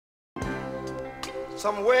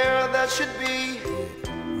somewhere that should be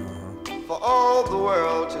for all the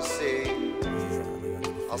world to see.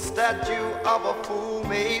 A statue of a fool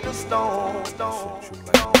made of stone.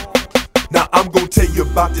 Now I'm gon' tell you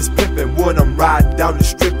about this pimpin', when I'm riding down the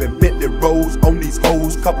strip and Bentley rolls on these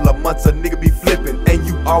hoes. Couple of months a nigga be flippin', and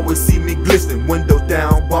you always see me glistening. Windows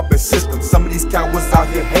down, bumpin' system. Some of these cowards out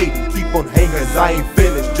here hating, keep on hanging, I ain't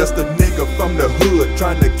finished. Just a nigga from the hood,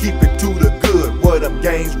 trying to keep it to the good. Where them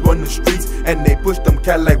gangs run the streets, and they push them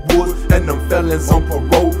Cadillac woods. And them felons on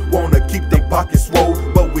parole, wanna keep their pockets swole.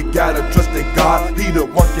 But we gotta trust in God, He the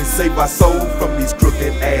one can save our soul from these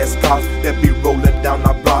crooked ass cops that be rolling down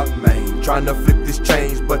our block, man. Trying to flip this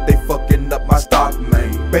change, but they fucking up my stock,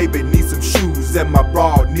 man. Baby needs some shoes and my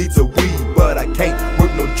bra needs a weed, but I can't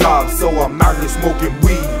work no job, so I'm out here smoking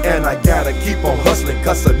weed. And I gotta keep on hustling,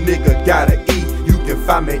 cause a nigga gotta eat. You can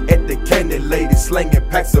find me at the candy lady slinging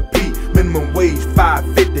packs of pee. Minimum wage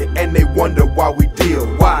 $5.50, and they wonder why we deal.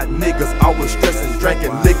 Why niggas always stressing,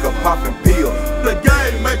 drinking liquor, popping pills. The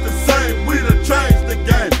game ain't the same, we done changed the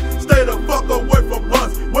game. Stay the fuck away from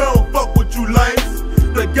us, we don't fuck with you lames.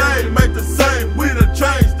 The game ain't the same, we done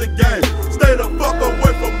changed the game. Stay the fuck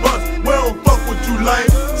away from us, we don't fuck with you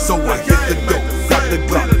lames. So I hit the dope, got the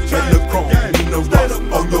Glock, and the chrome, need no rocks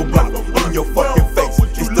on your block, in your fucking face.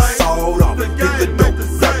 It's the sawed off. Hit the dope,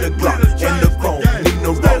 got the Glock, and the chrome, need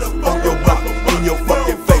no rocks on your block, in your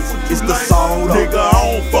fucking face. It's the sawed off. Nigga,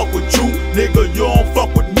 I don't fuck with you, nigga, you don't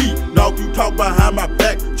fuck with me. Dog, you talk behind my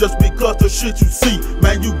back just because the shit you see.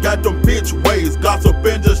 Man, you got them bitch ways, gossip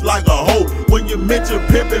in the